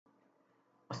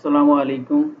Assalamu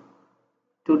alaikum.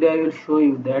 Today I will show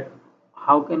you that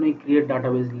how can we create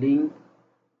database link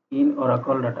in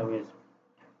Oracle database.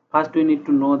 First we need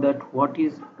to know that what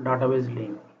is database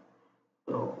link.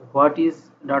 So what is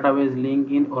database link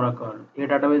in Oracle? A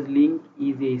database link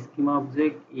is a schema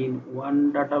object in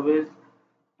one database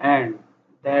and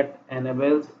that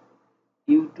enables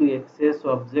you to access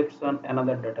objects on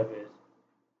another database.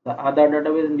 The other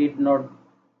database need not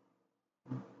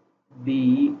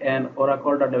be an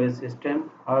Oracle database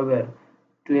system. However,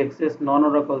 to access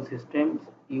non-Oracle systems,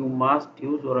 you must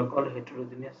use Oracle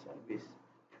heterogeneous service.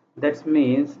 That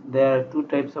means there are two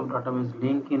types of database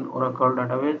link in Oracle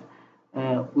database.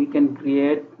 We can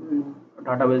create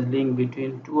database link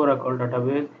between two Oracle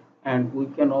database, and we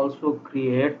can also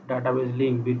create database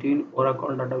link between Oracle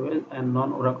database and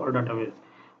non-Oracle database.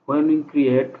 When we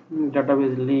create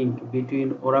database link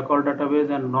between Oracle database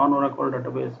and non-Oracle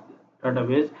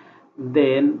database,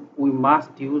 then we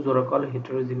must use Oracle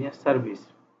heterogeneous service.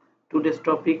 Today's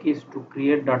topic is to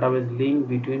create database link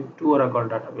between two Oracle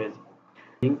database.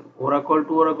 Oracle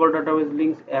to Oracle database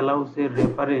links allows a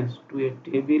reference to a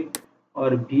table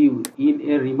or view in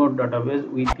a remote database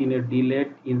within a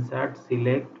delete, insert,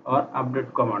 select, or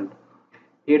update command.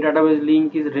 A database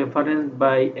link is referenced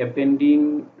by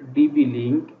appending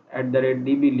dblink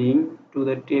 @dblink to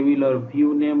the table or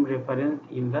view name referenced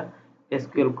in the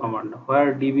SQL command,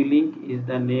 where dblink is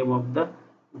the name of the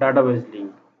database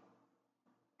link.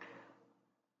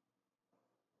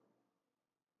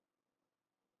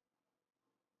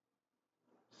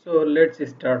 So let's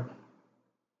start.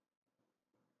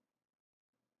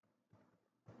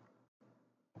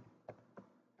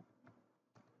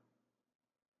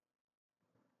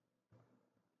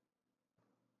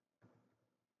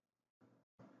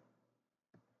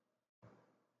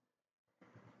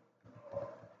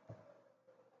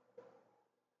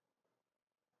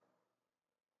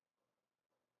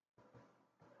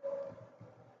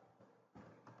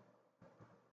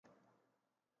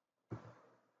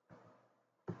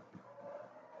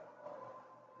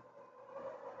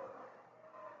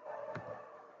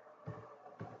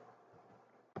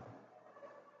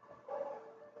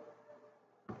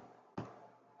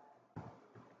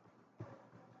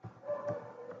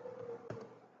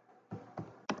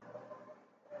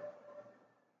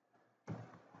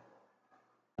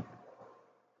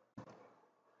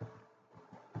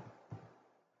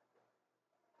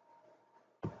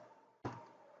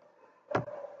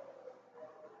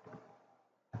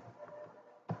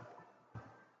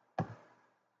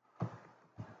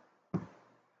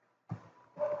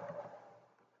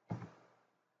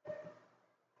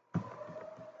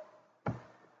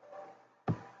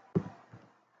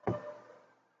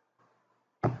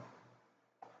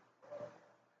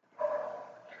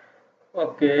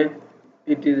 Okay,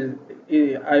 it is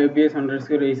IOBS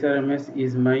underscore HRMS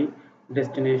is my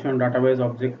destination database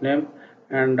object name,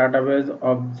 and database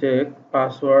object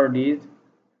password is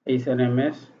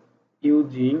HRMS.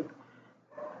 Using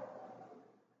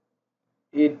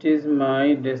it is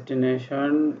my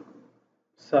destination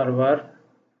server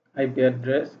IP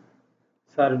address,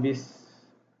 service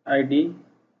ID,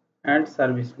 and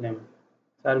service name,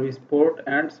 service port,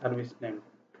 and service name.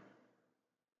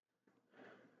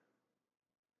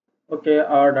 Okay,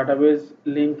 our database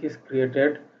link is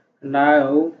created.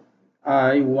 Now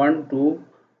I want to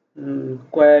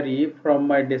query from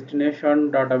my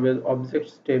destination database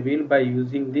objects table by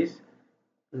using this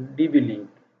db link.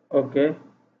 Okay,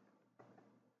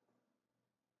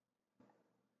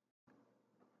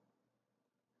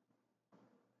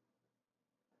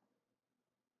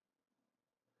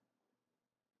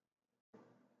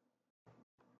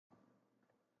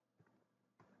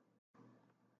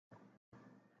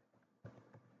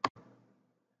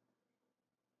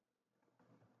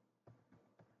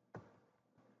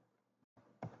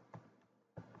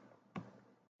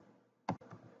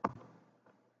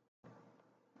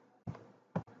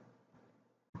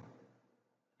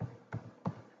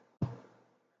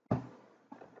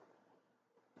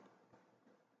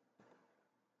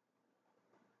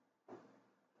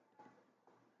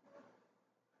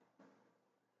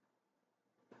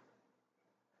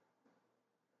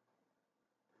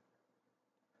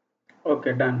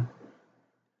 okay, done.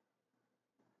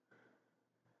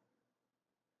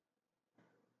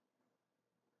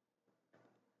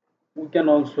 We can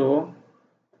also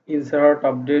insert,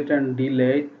 update, and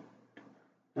delete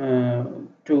uh,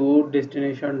 to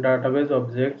destination database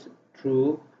objects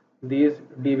through this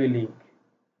db link.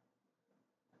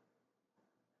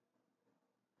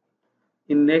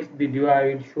 In next video I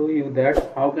will show you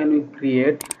that how can we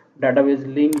create database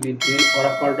link between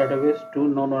Oracle database to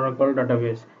non-Oracle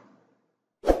database.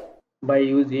 by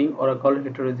using Oracle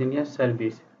heterogeneous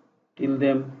service. Till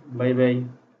then, bye bye.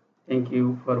 Thank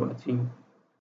you for watching.